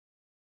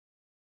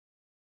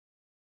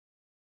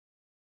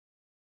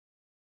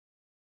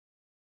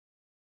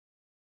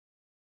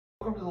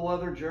Welcome to the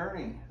Leather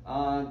Journey.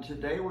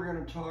 Today we're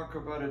going to talk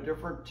about a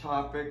different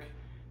topic,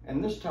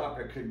 and this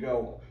topic could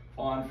go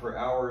on for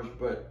hours,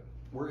 but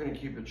we're going to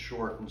keep it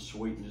short and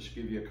sweet and just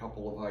give you a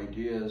couple of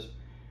ideas.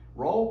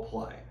 Role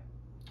play.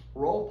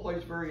 Role play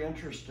is very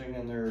interesting,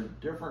 and there are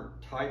different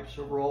types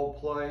of role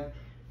play.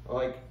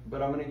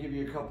 But I'm going to give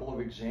you a couple of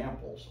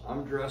examples.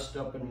 I'm dressed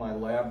up in my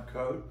lab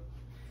coat.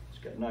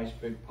 It's got nice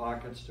big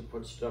pockets to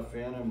put stuff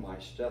in, and my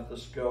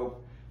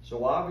stethoscope.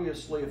 So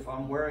obviously, if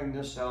I'm wearing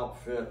this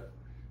outfit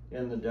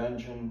in the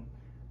dungeon,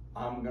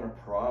 I'm going to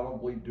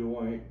probably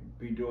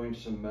be doing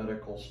some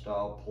medical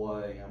style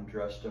play. I'm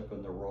dressed up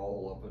in the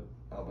role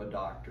of a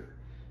doctor.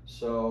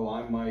 So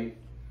I might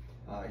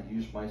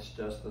use my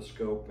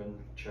stethoscope and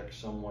check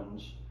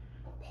someone's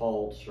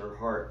pulse or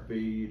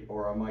heartbeat,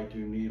 or I might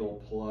do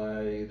needle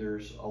play.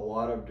 There's a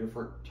lot of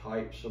different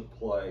types of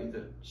play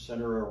that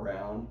center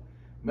around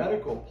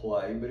medical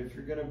play, but if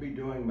you're going to be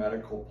doing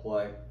medical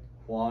play,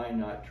 why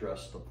not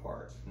dress the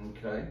part,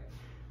 okay?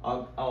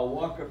 I'll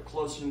walk up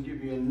close and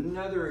give you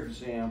another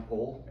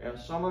example.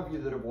 As some of you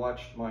that have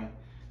watched my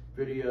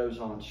videos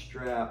on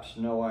straps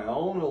know, I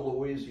own a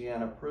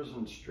Louisiana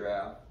prison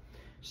strap.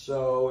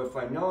 So if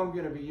I know I'm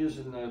going to be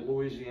using the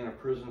Louisiana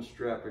prison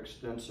strap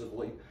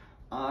extensively,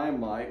 I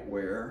might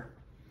wear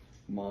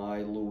my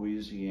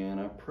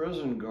Louisiana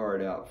prison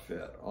guard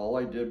outfit. All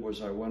I did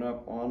was I went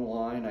up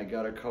online, I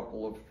got a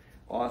couple of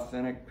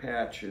authentic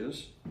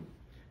patches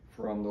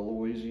from the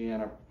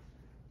Louisiana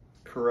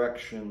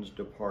Corrections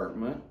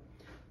Department.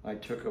 I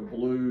took a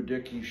blue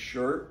Dickie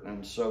shirt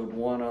and sewed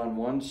one on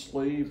one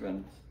sleeve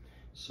and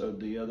sewed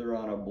the other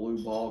on a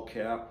blue ball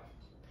cap.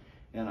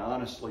 And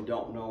honestly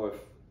don't know if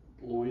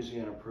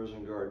Louisiana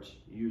prison guards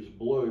use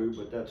blue,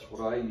 but that's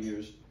what I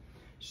used.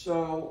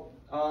 So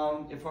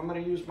if I'm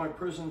going to use my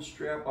prison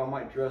strap, I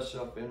might dress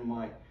up in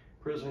my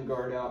prison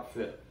guard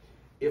outfit.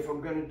 If I'm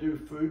going to do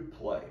food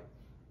play,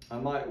 I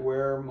might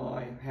wear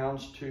my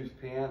houndstooth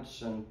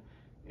pants and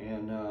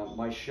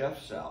my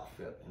chef's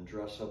outfit and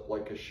dress up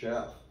like a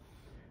chef.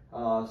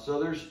 So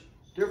there's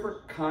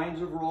different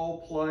kinds of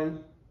role play.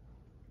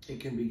 It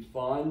can be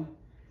fun.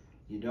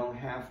 You don't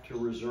have to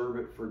reserve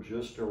it for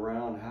just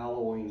around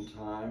Halloween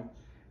time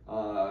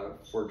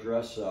for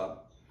dress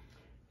up.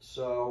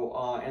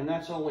 So, and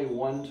that's only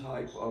one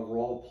type of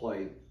role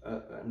play.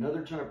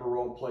 Another type of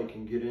role play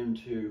can get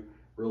into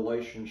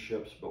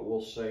relationships, but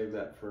we'll save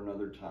that for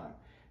another time.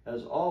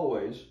 As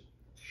always,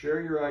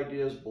 share your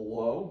ideas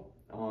below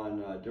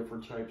on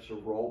different types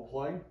of role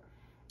play.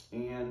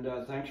 And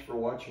thanks for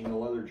watching The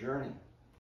Leather Journey.